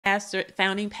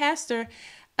founding pastor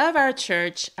of our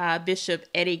church, Bishop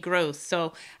Eddie Gross.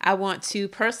 So I want to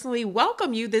personally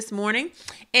welcome you this morning.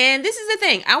 And this is the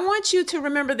thing. I want you to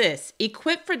remember this,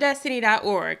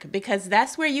 equipfordestiny.org, because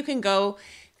that's where you can go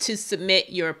to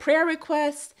submit your prayer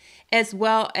requests as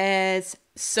well as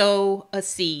sow a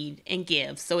seed and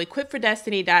give. So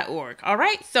equipfordestiny.org. All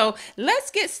right. So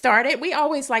let's get started. We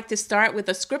always like to start with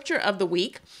a scripture of the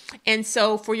week. And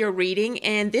so for your reading,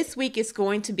 and this week is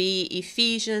going to be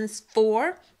Ephesians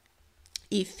 4.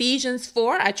 Ephesians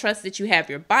 4. I trust that you have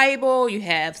your Bible, you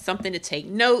have something to take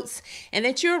notes, and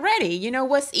that you're ready. You know,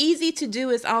 what's easy to do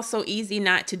is also easy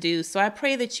not to do. So I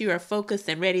pray that you are focused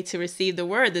and ready to receive the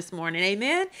word this morning.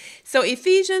 Amen. So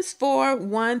Ephesians 4,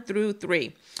 1 through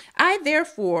 3. I,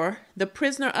 therefore, the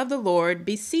prisoner of the Lord,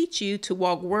 beseech you to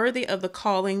walk worthy of the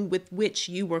calling with which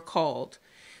you were called,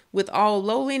 with all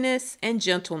lowliness and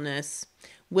gentleness,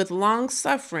 with long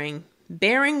suffering,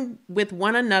 bearing with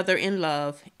one another in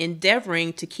love,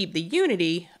 endeavoring to keep the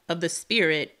unity of the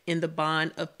Spirit in the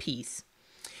bond of peace.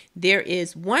 There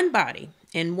is one body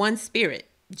and one Spirit,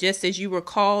 just as you were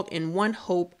called in one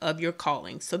hope of your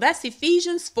calling. So that's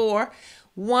Ephesians 4,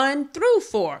 1 through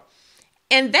 4.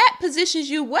 And that positions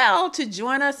you well to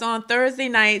join us on Thursday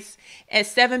nights at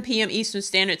 7 p.m. Eastern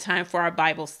Standard Time for our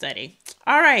Bible study.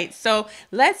 All right, so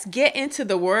let's get into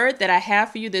the word that I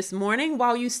have for you this morning.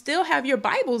 While you still have your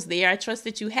Bibles there, I trust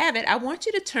that you have it. I want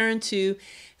you to turn to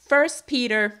 1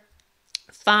 Peter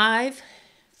 5,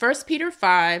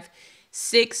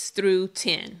 6 through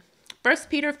 10. 1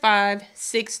 Peter 5,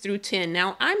 6 through 10.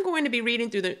 Now, I'm going to be reading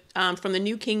through from the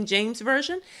New King James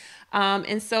Version.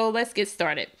 And so let's get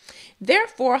started.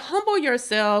 Therefore, humble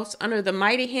yourselves under the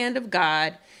mighty hand of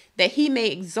God, that he may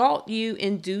exalt you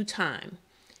in due time,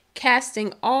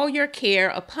 casting all your care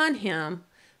upon him,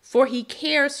 for he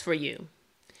cares for you.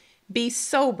 Be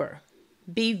sober,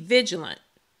 be vigilant,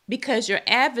 because your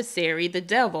adversary, the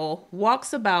devil,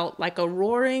 walks about like a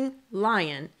roaring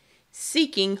lion,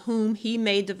 seeking whom he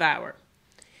may devour.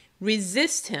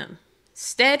 Resist him,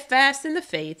 steadfast in the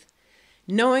faith,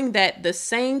 knowing that the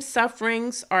same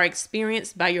sufferings are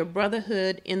experienced by your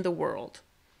brotherhood in the world.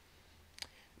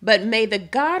 But may the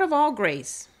God of all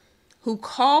grace, who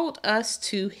called us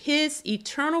to his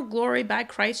eternal glory by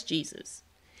Christ Jesus,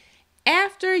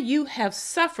 after you have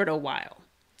suffered a while,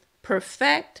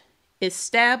 perfect,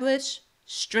 establish,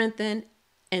 strengthen,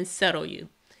 and settle you.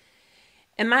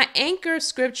 And my anchor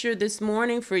scripture this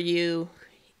morning for you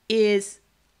is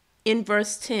in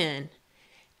verse 10.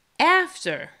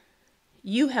 After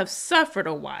you have suffered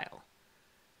a while,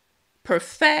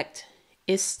 perfect,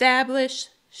 establish,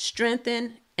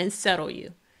 strengthen, and settle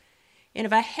you. And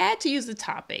if I had to use a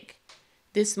topic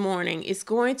this morning, it's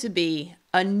going to be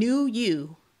a new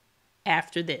you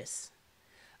after this.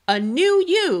 A new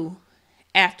you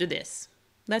after this.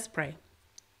 Let's pray.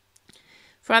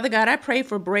 Father God, I pray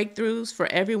for breakthroughs for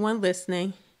everyone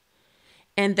listening,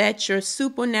 and that your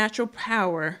supernatural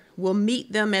power will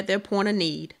meet them at their point of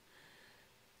need.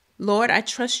 Lord, I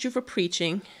trust you for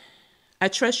preaching. I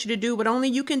trust you to do what only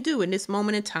you can do in this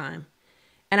moment in time.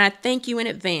 And I thank you in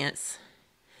advance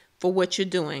for what you're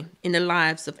doing in the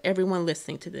lives of everyone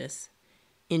listening to this.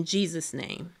 In Jesus'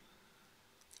 name,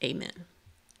 amen.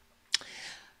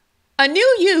 A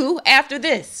new you after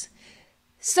this.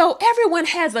 So everyone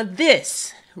has a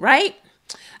this, right?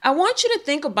 I want you to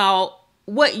think about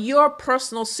what your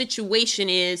personal situation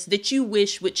is that you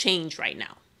wish would change right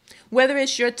now. Whether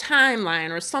it's your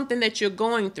timeline or something that you're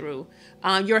going through,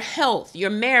 your health, your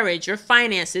marriage, your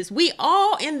finances, we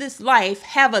all in this life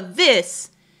have a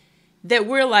this that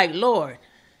we're like, Lord,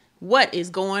 what is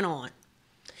going on?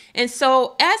 And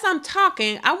so as I'm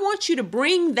talking, I want you to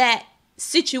bring that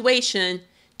situation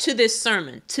to this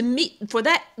sermon, to meet for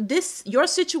that, your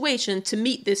situation to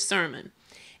meet this sermon.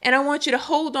 And I want you to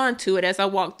hold on to it as I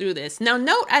walk through this. Now,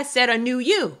 note I said a new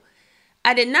you.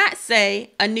 I did not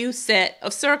say a new set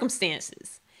of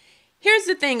circumstances. Here's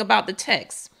the thing about the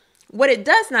text. What it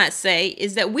does not say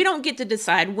is that we don't get to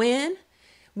decide when,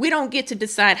 we don't get to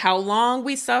decide how long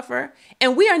we suffer,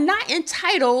 and we are not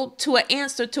entitled to an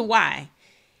answer to why.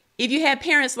 If you have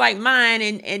parents like mine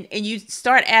and you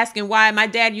start asking why, my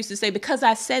dad used to say, because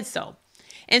I said so.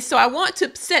 And so I want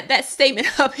to set that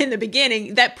statement up in the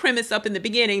beginning, that premise up in the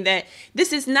beginning, that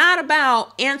this is not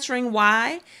about answering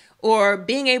why, or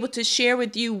being able to share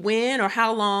with you when or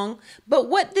how long. But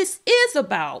what this is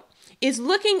about is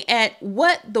looking at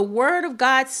what the Word of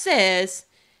God says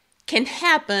can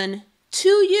happen to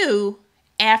you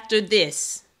after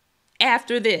this.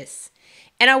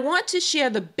 And I want to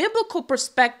share the biblical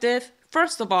perspective,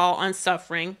 first of all, on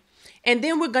suffering. And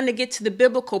then we're going to get to the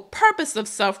biblical purpose of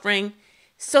suffering.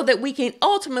 so that we can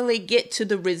ultimately get to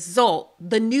the result,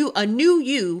 a new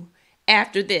you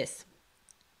after this.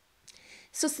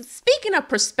 So speaking of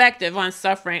perspective on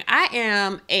suffering, I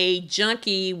am a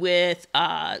junkie with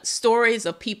stories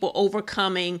of people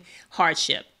overcoming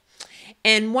hardship.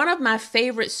 And one of my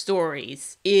favorite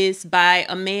stories is by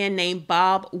a man named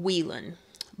Bob Whelan.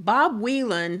 Bob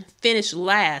Whelan finished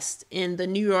last in the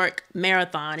New York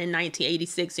Marathon in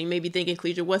 1986. So you may be thinking,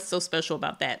 Clesia, what's so special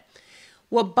about that?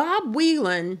 Well, Bob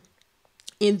Whelan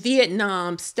in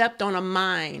Vietnam stepped on a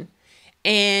mine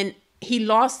and he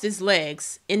lost his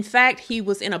legs. In fact, he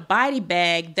was in a body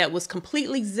bag that was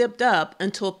completely zipped up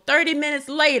until 30 minutes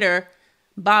later,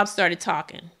 Bob started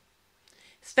talking.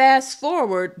 Fast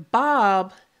forward,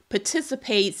 Bob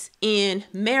participates in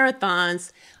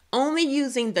marathons only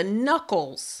using the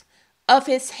knuckles of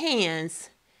his hands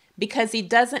because he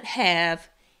doesn't have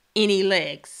any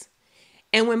legs.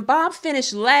 And when Bob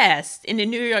finished last in the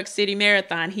New York City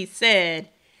Marathon, he said,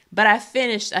 "But I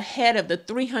finished ahead of the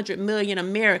 300 million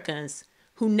Americans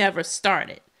who never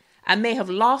started. I may have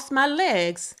lost my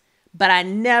legs, but I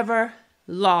never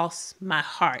lost my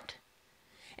heart."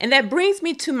 And that brings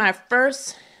me to my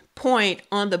first point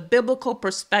on the biblical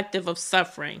perspective of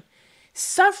suffering.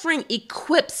 Suffering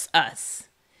equips us.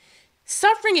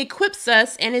 Suffering equips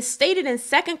us, and is stated in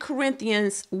 2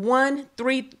 Corinthians 1,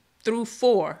 3 through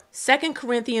 4. 2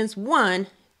 Corinthians 1,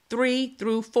 3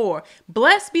 through 4.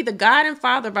 Blessed be the God and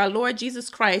Father of our Lord Jesus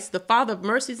Christ, the Father of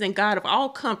mercies and God of all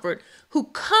comfort, who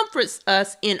comforts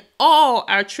us in all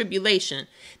our tribulation,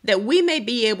 that we may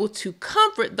be able to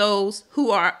comfort those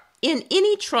who are in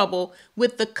any trouble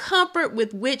with the comfort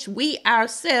with which we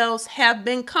ourselves have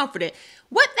been comforted.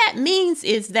 What that means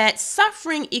is that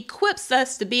suffering equips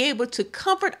us to be able to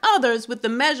comfort others with the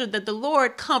measure that the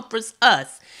Lord comforts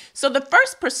us. So the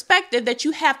first perspective that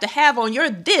you have to have on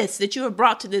that you have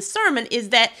brought to this sermon is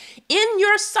that in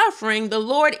your suffering, the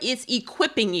Lord is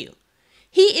equipping you.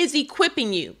 He is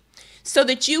equipping you so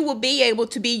that you will be able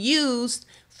to be used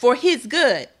for his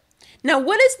good. Now,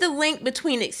 what is the link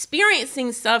between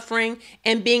experiencing suffering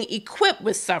and being equipped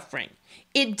with suffering?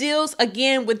 It deals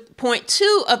again with point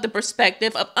 2 of the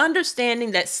perspective of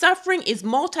understanding that suffering is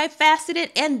multifaceted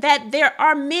and that there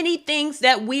are many things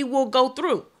that we will go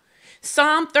through.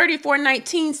 Psalm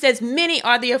 34:19 says, "Many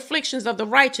are the afflictions of the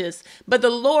righteous, but the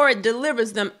Lord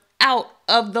delivers them out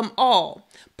of them all."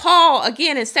 Paul,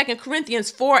 again in 2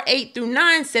 Corinthians 4, 8 through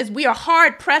 9 says, "We are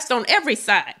hard pressed on every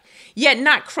side, yet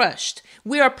not crushed.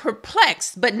 We are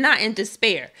perplexed, but not in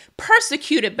despair,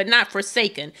 persecuted, but not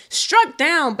forsaken, struck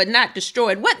down, but not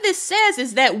destroyed." What this says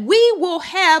is that we will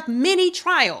have many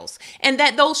trials, and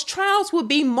that those trials will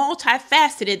be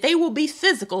multifaceted. They will be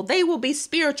physical, they will be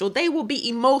spiritual, they will be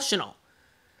emotional.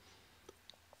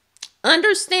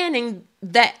 Understanding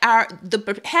that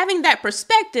having that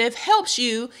perspective helps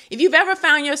you. If you've ever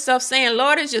found yourself saying,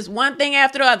 "Lord, it's just one thing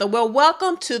after the other," well,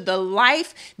 welcome to the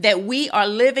life that we are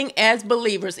living as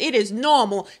believers. It is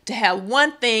normal to have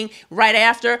one thing right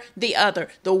after the other.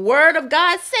 The word of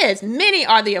God says, "Many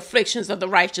are the afflictions of the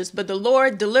righteous, but the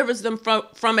Lord delivers them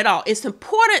from it all." It's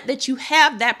important that you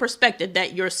have that perspective,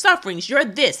 that your sufferings,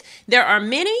 there are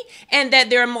many, and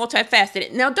that they're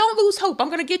multifaceted. Now, don't lose hope. I'm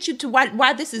going to get you to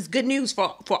why this is good news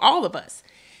for all of us.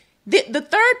 The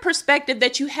third perspective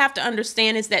that you have to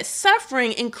understand is that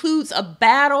suffering includes a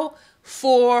battle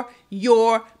for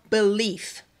your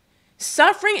belief.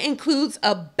 Suffering includes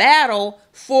a battle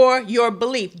for your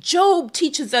belief. Job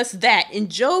teaches us that in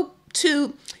Job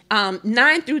 2,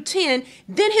 9 through 10.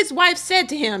 Then his wife said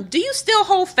to him, "Do you still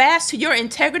hold fast to your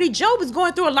integrity?" Job is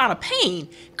going through a lot of pain.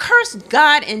 "Curse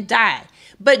God and die."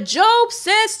 But Job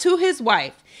says to his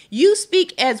wife, "You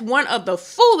speak as one of the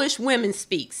foolish women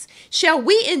speaks. Shall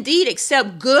we indeed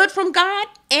accept good from God,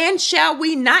 and shall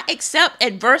we not accept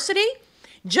adversity?"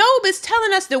 Job is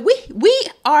telling us that we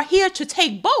are here to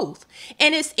take both.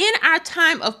 And it's in our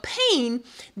time of pain,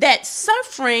 that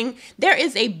suffering, there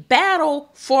is a battle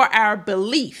for our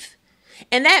belief.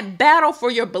 And that battle for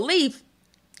your belief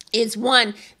is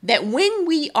one that when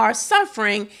we are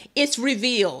suffering, it's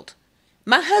revealed.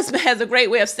 My husband has a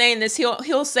great way of saying this.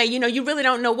 He'll say, you really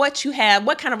don't know what you have,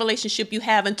 what kind of relationship you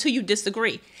have until you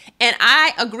disagree. And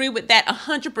I agree with that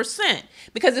 100%,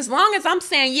 because as long as I'm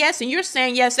saying yes and you're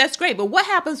saying yes, that's great. But what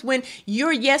happens when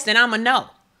you're yes and I'm a no?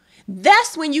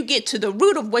 That's when you get to the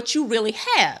root of what you really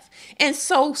have. And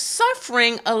so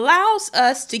suffering allows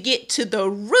us to get to the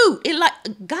root.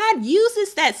 God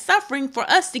uses that suffering for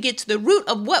us to get to the root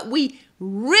of what we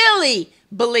really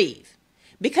believe.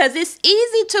 Because it's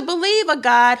easy to believe a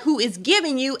God who is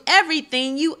giving you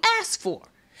everything you ask for.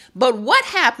 But what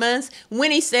happens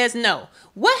when he says no?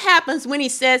 What happens when he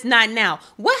says not now?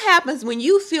 What happens when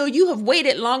you feel you have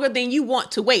waited longer than you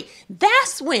want to wait?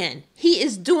 That's when he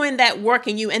is doing that work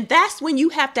in you. And that's when you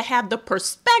have to have the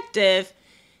perspective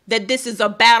that this is a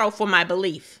battle for my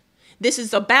belief. This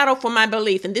is a battle for my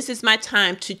belief, and this is my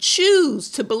time to choose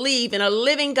to believe in a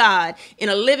living God, in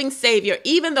a living Savior,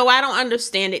 even though I don't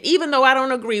understand it, even though I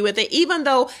don't agree with it, even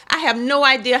though I have no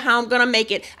idea how I'm going to make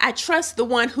it. I trust the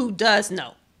one who does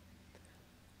know.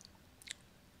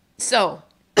 So,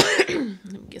 let me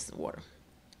get some water.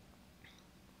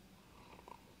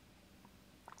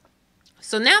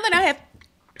 So now that I have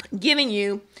given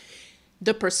you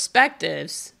the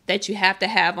perspectives that you have to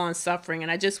have on suffering,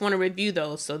 and I just want to review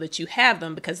those so that you have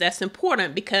them, because that's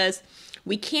important, because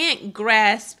we can't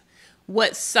grasp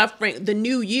what suffering, the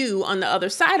new you on the other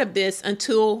side of this,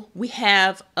 until we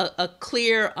have a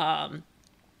clear,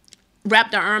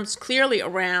 wrapped our arms clearly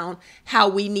around how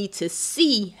we need to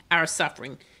see our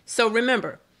suffering. So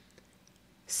remember,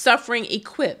 suffering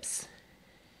equips.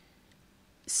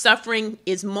 Suffering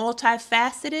is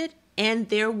multifaceted, and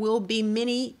there will be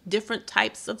many different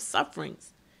types of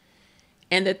sufferings.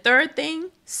 And the third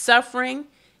thing, suffering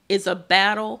is a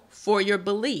battle for your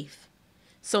belief.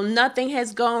 So nothing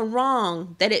has gone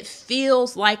wrong that it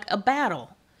feels like a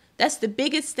battle. That's the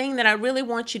biggest thing that I really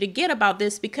want you to get about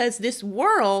this, because this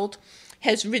world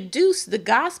has reduced the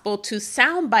gospel to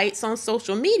sound bites on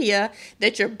social media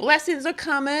that your blessings are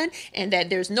coming, and that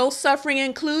there's no suffering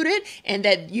included, and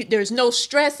that there's no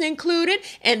stress included,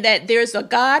 and that there's a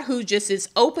God who just is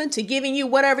open to giving you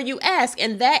whatever you ask.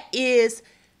 And that is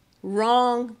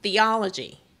wrong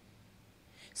theology.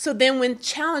 So then when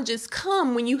challenges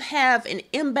come, when you have an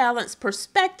imbalanced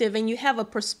perspective, and you have a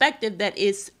perspective that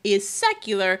is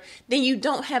secular, then you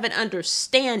don't have an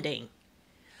understanding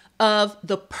of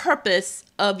the purpose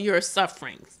of your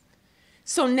sufferings.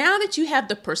 So now that you have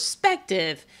the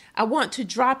perspective, I want to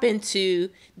drop into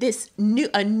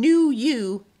a new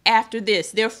you after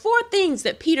this. There are 4 things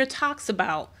that Peter talks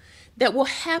about that will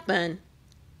happen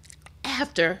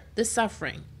after the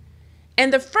suffering.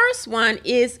 And the first one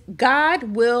is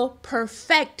God will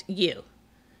perfect you.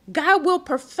 God will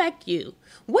perfect you.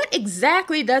 What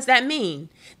exactly does that mean?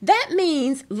 That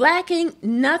means lacking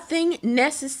nothing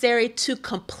necessary to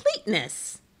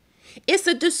completeness. It's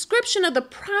a description of the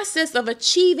process of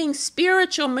achieving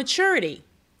spiritual maturity.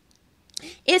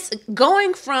 It's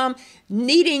going from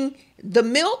needing the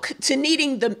milk to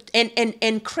needing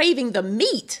and craving the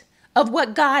meat of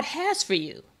what God has for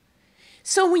you.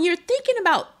 So when you're thinking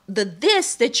about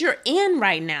this that you're in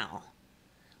right now,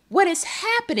 what is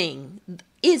happening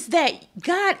is that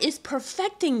God is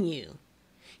perfecting you.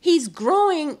 He's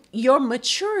growing your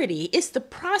maturity. It's the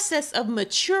process of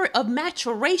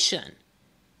maturation,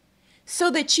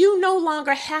 so that you no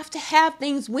longer have to have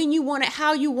things when you want it,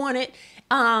 how you want it,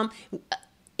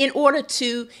 in order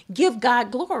to give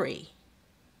God glory.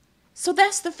 So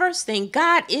that's the first thing.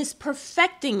 God is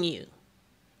perfecting you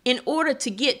in order to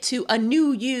get to a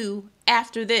new you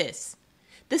after this.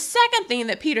 The second thing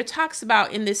that Peter talks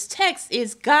about in this text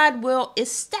is God will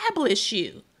establish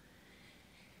you.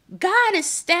 God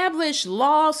established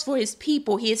laws for his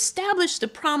people. He established the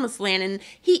promised land. And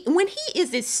when he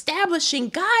is establishing,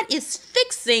 God is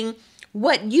fixing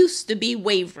what used to be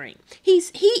wavering. He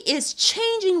is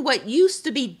changing what used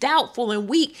to be doubtful and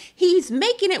weak. He's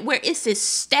making it where it's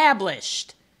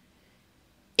established.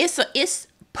 It's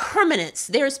permanence.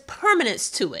 There's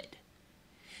permanence to it.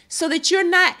 So that you're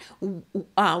not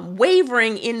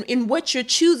wavering in what you're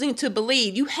choosing to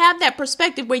believe. You have that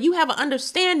perspective where you have an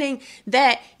understanding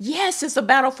that, yes, it's a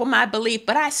battle for my belief,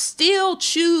 but I still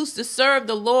choose to serve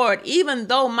the Lord, even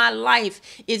though my life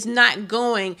is not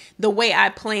going the way I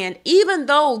planned, even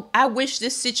though I wish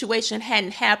this situation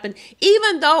hadn't happened,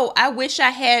 even though I wish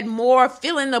I had more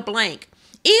fill in the blank.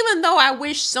 Even though I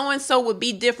wish so-and-so would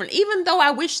be different, even though I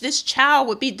wish this child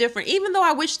would be different, even though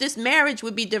I wish this marriage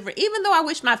would be different, even though I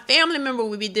wish my family member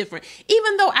would be different,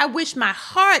 even though I wish my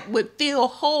heart would feel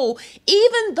whole,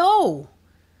 even though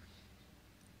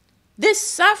this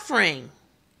suffering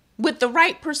with the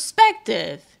right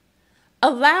perspective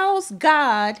allows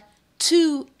God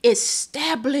to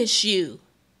establish you,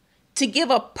 to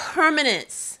give a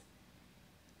permanence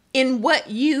in what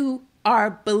you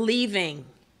are believing.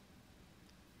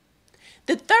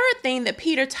 The third thing that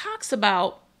Peter talks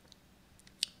about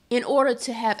in order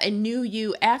to have a new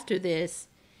you after this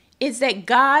is that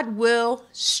God will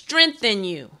strengthen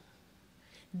you.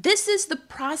 This is the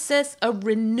process of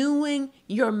renewing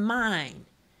your mind.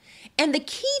 And the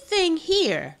key thing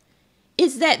here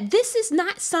is that this is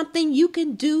not something you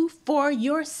can do for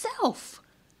yourself.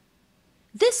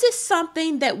 This is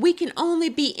something that we can only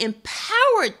be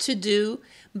empowered to do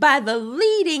by the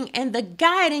leading and the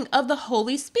guiding of the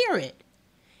Holy Spirit.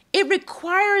 It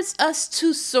requires us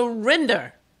to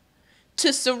surrender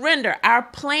our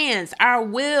plans, our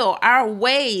will, our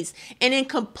ways, and in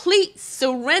complete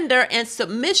surrender and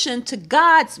submission to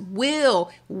God's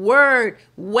will, word,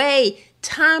 way,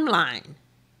 timeline.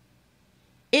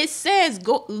 It says,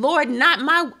 Lord,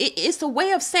 it's a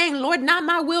way of saying, Lord, not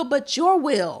my will, but your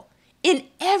will in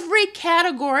every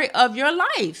category of your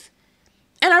life.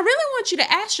 And I really want you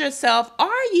to ask yourself,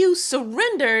 are you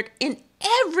surrendered in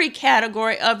every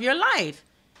category of your life?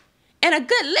 And a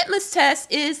good litmus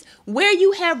test is where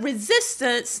you have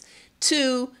resistance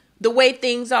to the way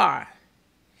things are.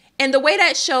 And the way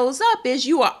that shows up is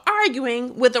you are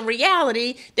arguing with a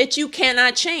reality that you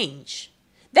cannot change.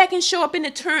 That can show up in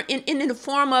the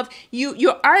form of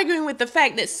you're arguing with the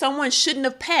fact that someone shouldn't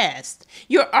have passed.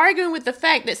 You're arguing with the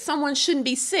fact that someone shouldn't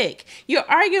be sick. You're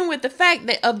arguing with the fact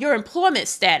that of your employment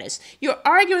status. You're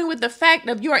arguing with the fact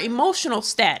of your emotional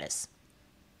status.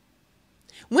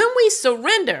 When we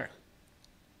surrender,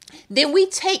 then we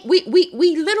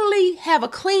literally have a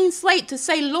clean slate to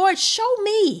say, Lord, show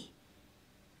me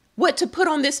what to put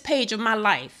on this page of my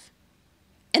life.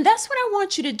 And that's what I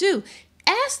want you to do.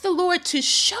 Ask the Lord to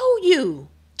show you,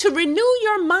 to renew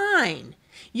your mind.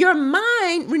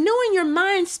 Renewing your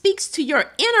mind speaks to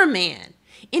your inner man.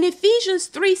 In Ephesians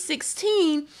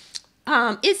 3:16,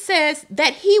 it says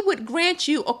that he would grant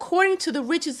you according to the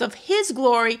riches of his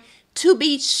glory to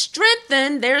be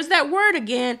strengthened, there's that word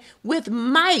again, with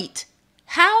might.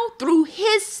 How? Through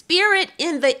his spirit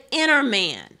in the inner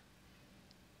man.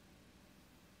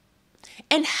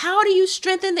 And how do you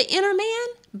strengthen the inner man?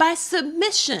 By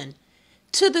submission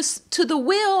to the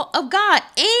will of God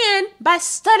and by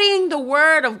studying the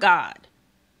word of God.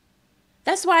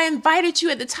 That's why I invited you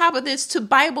at the top of this to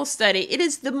Bible study. It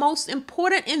is the most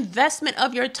important investment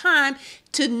of your time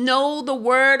to know the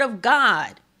word of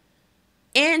God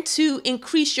and to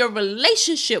increase your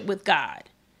relationship with God.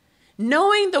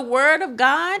 Knowing the word of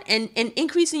God and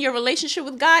increasing your relationship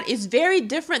with God is very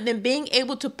different than being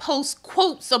able to post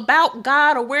quotes about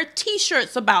God or wear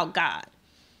t-shirts about God.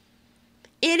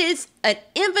 It is an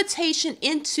invitation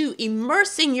into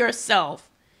immersing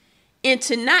yourself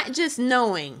into not just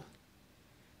knowing,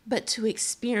 but to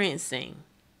experiencing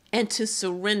and to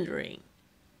surrendering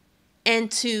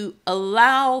and to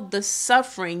allow the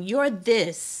suffering,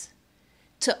 this,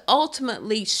 to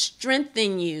ultimately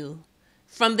strengthen you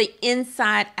from the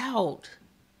inside out.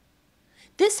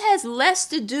 This has less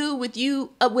to do with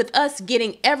with us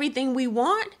getting everything we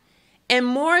want and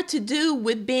more to do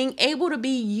with being able to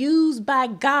be used by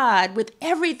God with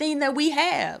everything that we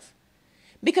have.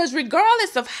 Because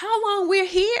regardless of how long we're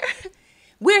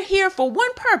here for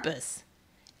one purpose,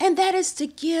 and that is to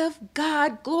give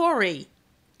God glory.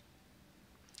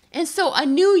 And so a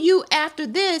new you after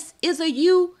this is a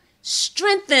you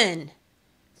strengthened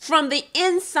from the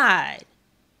inside.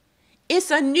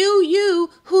 It's a new you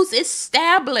who's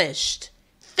established,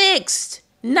 fixed,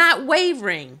 not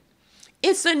wavering.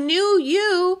 It's a new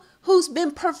you who's been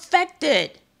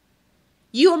perfected.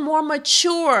 You are more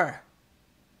mature.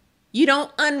 You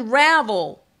don't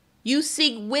unravel. You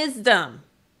seek wisdom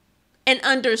and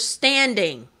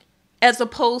understanding as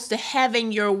opposed to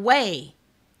having your way.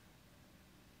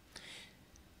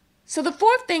 So the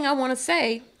fourth thing I want to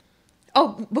say,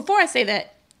 before I say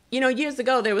that, years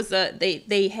ago there was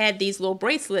they had these little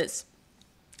bracelets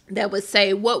that would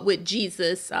say, what would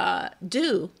Jesus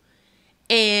do?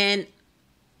 And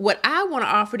what I want to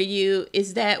offer to you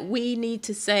is that we need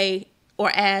to say or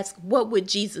ask, what would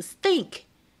Jesus think?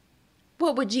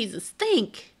 What would Jesus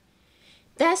think?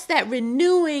 That's that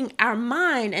renewing our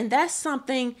mind. And that's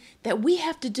something that we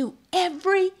have to do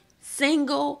every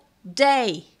single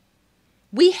day.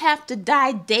 We have to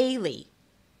die daily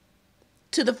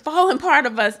to the fallen part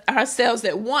of ourselves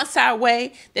that wants our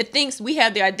way, that thinks we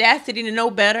have the audacity to know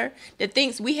better, that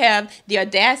thinks we have the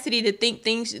audacity to think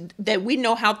things that we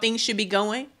know how things should be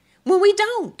going, when we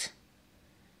don't.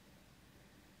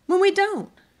 When we don't.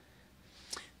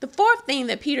 The fourth thing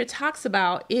that Peter talks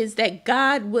about is that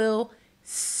God will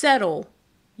settle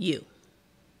you.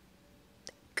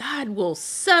 God will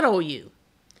settle you.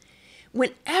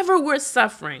 Whenever we're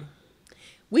suffering,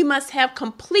 we must have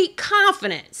complete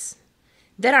confidence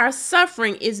that our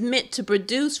suffering is meant to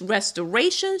produce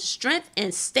restoration, strength,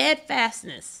 and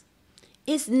steadfastness.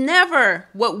 It's never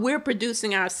what we're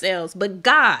producing ourselves, but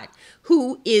God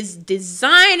who is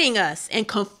designing us and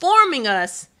conforming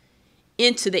us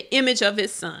into the image of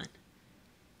his Son.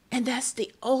 And that's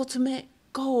the ultimate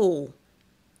goal,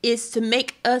 is to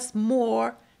make us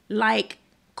more like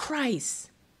Christ.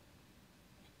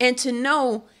 and to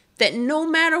know that no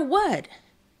matter what,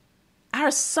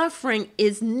 our suffering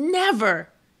is never,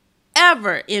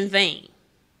 ever in vain.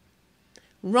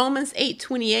 Romans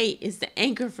 8:28 is the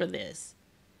anchor for this.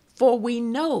 For we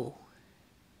know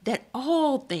that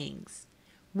all things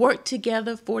work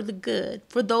together for the good,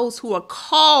 for those who are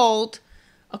called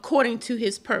according to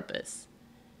his purpose.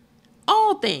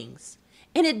 All things.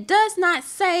 And it does not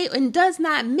say and does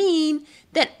not mean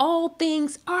that all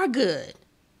things are good.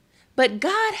 But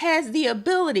God has the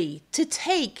ability to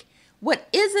take what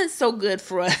isn't so good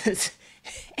for us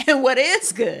and what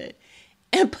is good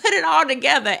and put it all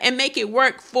together and make it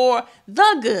work for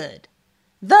the good.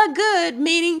 The good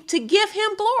meaning to give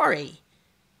him glory.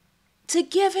 To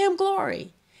give him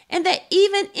glory. And that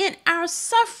even in our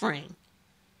suffering,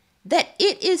 that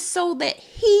it is so that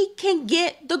he can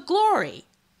get the glory.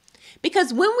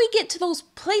 Because when we get to those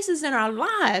places in our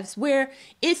lives where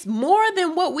it's more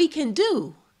than what we can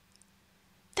do,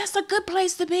 that's a good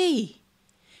place to be.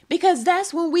 Because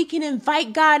that's when we can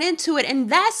invite God into it. And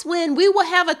that's when we will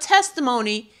have a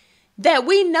testimony that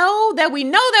we know that we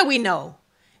know that we know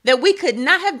that we could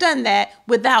not have done that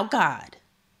without God.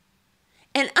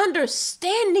 And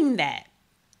understanding that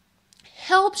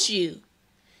helps you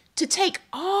to take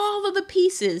all of the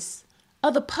pieces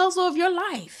of the puzzle of your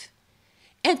life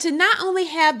and to not only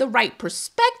have the right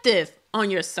perspective on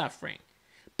your suffering,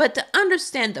 but to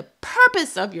understand the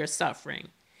purpose of your suffering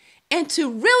and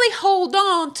to really hold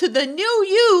on to the new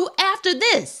you after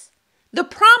this. The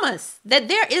promise that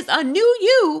there is a new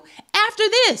you after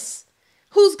this,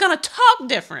 who's going to talk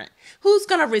different, who's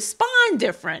going to respond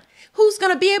different, who's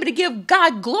going to be able to give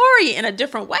God glory in a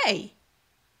different way.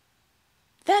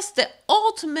 That's the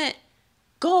ultimate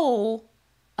goal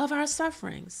of our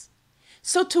sufferings.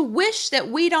 So to wish that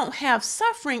we don't have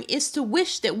suffering is to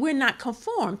wish that we're not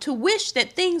conformed. To wish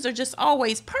that things are just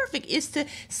always perfect is to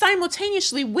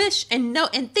simultaneously wish and know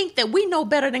and think that we know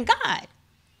better than God.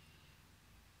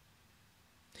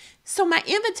 So my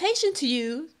invitation to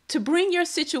you to bring your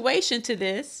situation to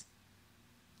this,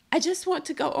 I just want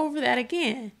to go over that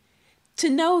again. To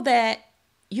know that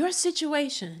your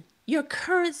situation, your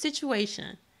current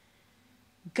situation,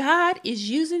 God is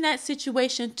using that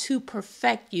situation to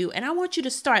perfect you. And I want you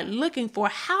to start looking for,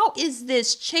 how is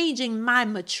this changing my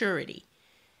maturity?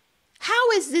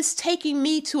 How is this taking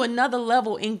me to another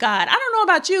level in God? I don't know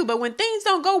about you, but when things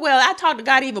don't go well, I talk to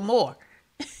God even more.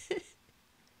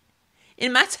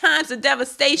 In my times of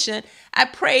devastation, I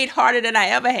prayed harder than I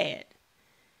ever had.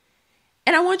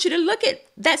 And I want you to look at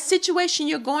that situation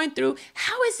you're going through.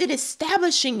 How is it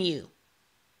establishing you?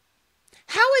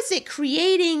 How is it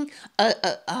creating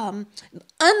a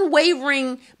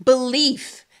unwavering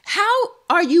belief? How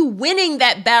are you winning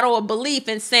that battle of belief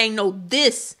and saying, no,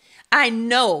 this, I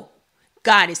know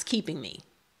God is keeping me?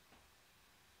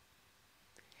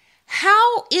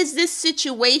 How is this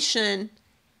situation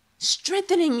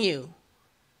strengthening you?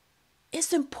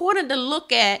 It's important to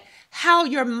look at how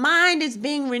your mind is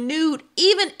being renewed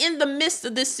even in the midst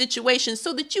of this situation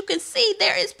so that you can see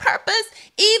there is purpose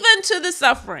even to the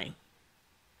suffering.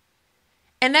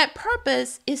 And that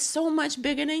purpose is so much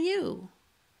bigger than you.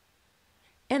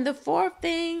 And the fourth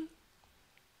thing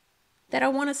that I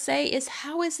want to say is,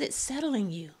 how is it settling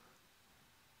you?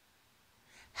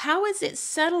 How is it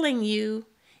settling you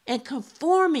and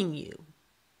conforming you?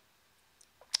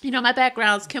 You know, my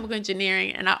background is chemical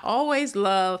engineering, and I always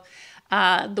love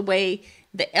the way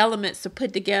the elements are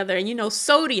put together. And you know,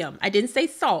 sodium, I didn't say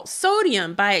salt.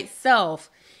 Sodium by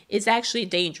itself is actually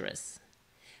dangerous.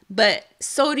 But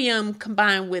sodium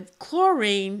combined with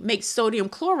chlorine makes sodium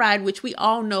chloride, which we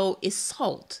all know is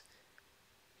salt.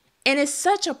 And it's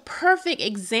such a perfect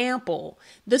example.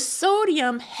 The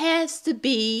sodium has to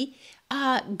be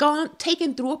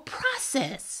taken through a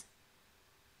process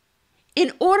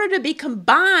in order to be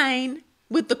combined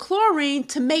with the chlorine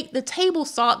to make the table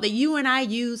salt that you and I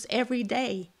use every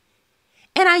day.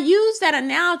 And I use that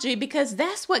analogy because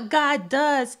that's what God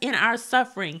does in our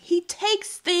suffering. He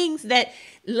takes things that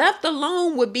left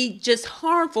alone would be just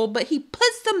harmful, but he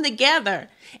puts them together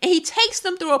and he takes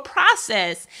them through a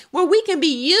process where we can be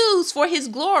used for his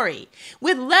glory.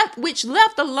 Which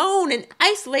left alone and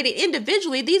isolated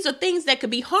individually, these are things that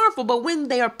could be harmful, but when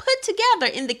they are put together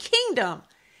in the kingdom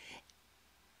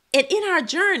and in our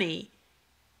journey,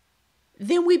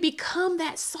 then we become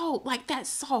that salt, like that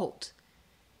salt.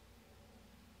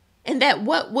 And that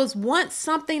what was once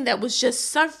something that was just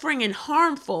suffering and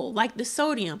harmful, like the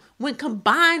sodium, when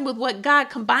combined with what God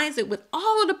combines it with,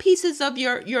 all of the pieces of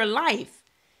your life,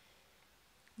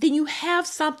 then you have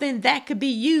something that could be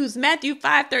used. Matthew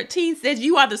 5:13 says,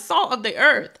 you are the salt of the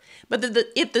earth. But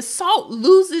if the salt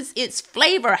loses its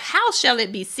flavor, how shall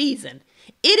it be seasoned?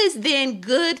 it is then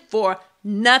good for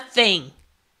nothing,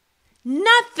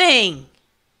 nothing,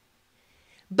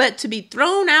 but to be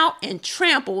thrown out and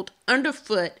trampled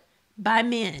underfoot by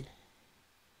men.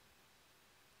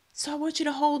 So I want you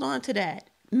to hold on to that.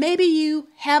 Maybe you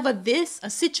have a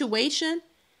situation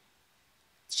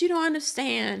that you don't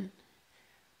understand,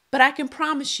 but I can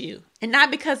promise you, and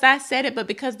not because I said it, but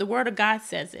because the word of God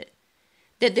says it,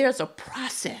 that there's a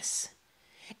process.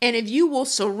 And if you will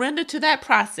surrender to that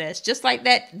process, just like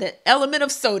the element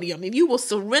of sodium, if you will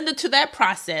surrender to that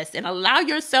process and allow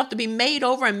yourself to be made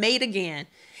over and made again,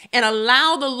 and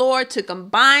allow the Lord to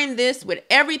combine this with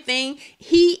everything,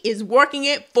 he is working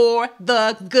it for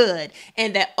the good.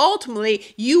 And that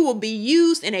ultimately you will be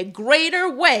used in a greater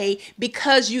way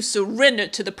because you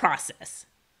surrendered to the process.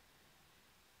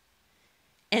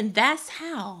 And that's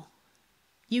how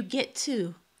you get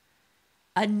to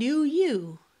a new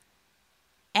you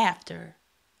after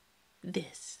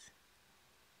this.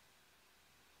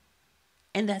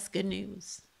 And that's good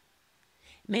news.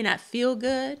 It may not feel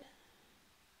good.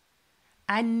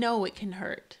 I know it can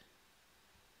hurt.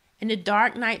 And the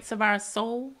dark nights of our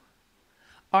soul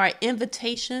are an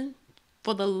invitation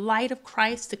for the light of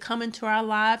Christ to come into our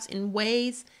lives in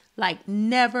ways like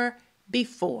never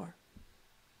before.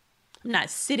 I'm not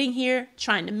sitting here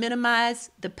trying to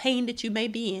minimize the pain that you may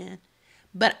be in,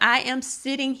 but I am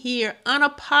sitting here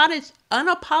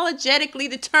unapologetically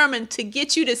determined to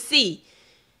get you to see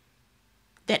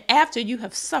that after you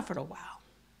have suffered a while,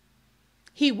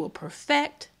 he will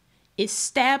perfect,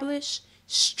 establish,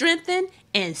 strengthen,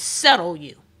 and settle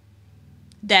you.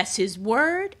 That's his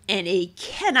word, and it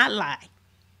cannot lie.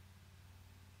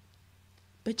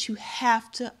 But you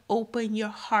have to open your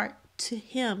heart to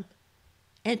him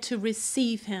and to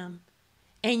receive him.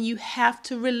 And you have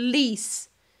to release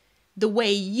the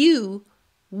way you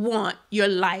want your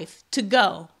life to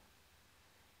go.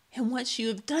 And once you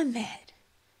have done that,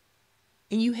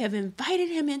 and you have invited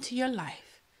him into your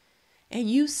life, and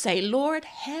you say, Lord,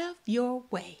 have your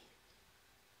way,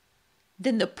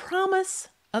 then the promise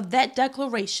of that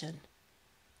declaration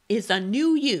is a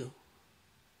new you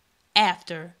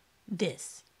after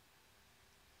this.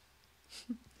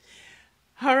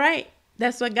 All right.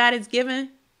 That's what God has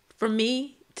given for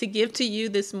me to give to you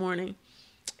this morning.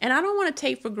 And I don't want to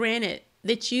take for granted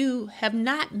that you have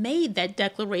not made that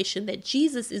declaration that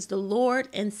Jesus is the Lord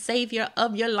and Savior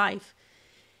of your life.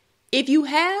 If you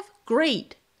have,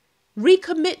 great.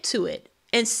 Recommit to it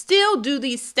and still do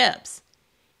these steps.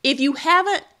 If you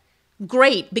haven't,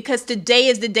 great, because today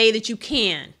is the day that you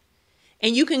can.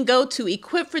 And you can go to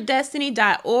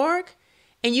equipfordestiny.org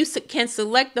and you can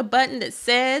select the button that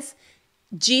says,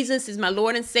 Jesus is my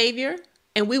Lord and Savior.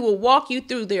 And we will walk you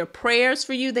through their prayers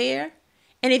for you there.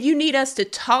 And if you need us to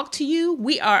talk to you,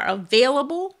 we are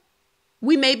available.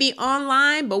 We may be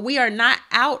online, but we are not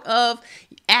out of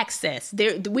access.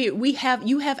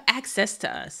 You have access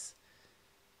to us.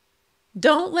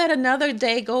 Don't let another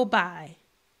day go by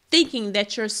thinking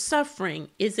that your suffering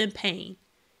is in vain.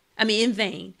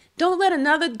 Don't let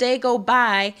another day go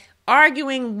by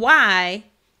arguing why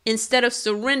instead of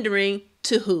surrendering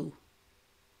to who?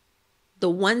 The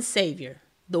one Savior,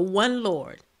 the one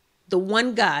Lord, the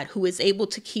one God who is able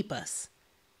to keep us.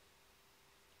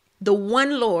 The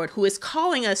one Lord who is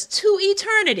calling us to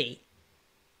eternity.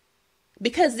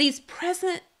 Because these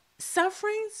present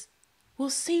sufferings will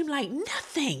seem like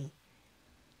nothing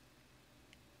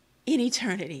in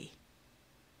eternity.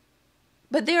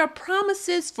 But there are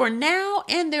promises for now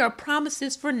and there are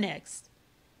promises for next.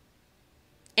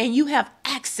 And you have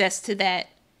access to that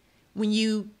when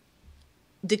you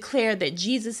declare that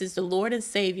Jesus is the Lord and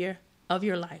Savior of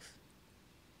your life.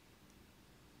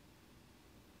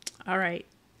 All right.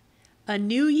 A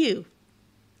new you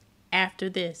after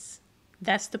this.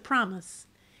 That's the promise.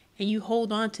 And you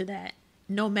hold on to that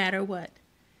no matter what.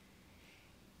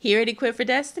 Here at Equip for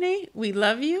Destiny, we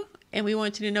love you and we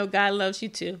want you to know God loves you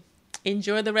too.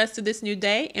 Enjoy the rest of this new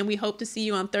day, and we hope to see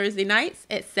you on Thursday nights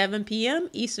at 7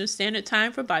 p.m. Eastern Standard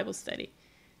Time for Bible study.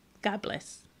 God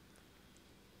bless.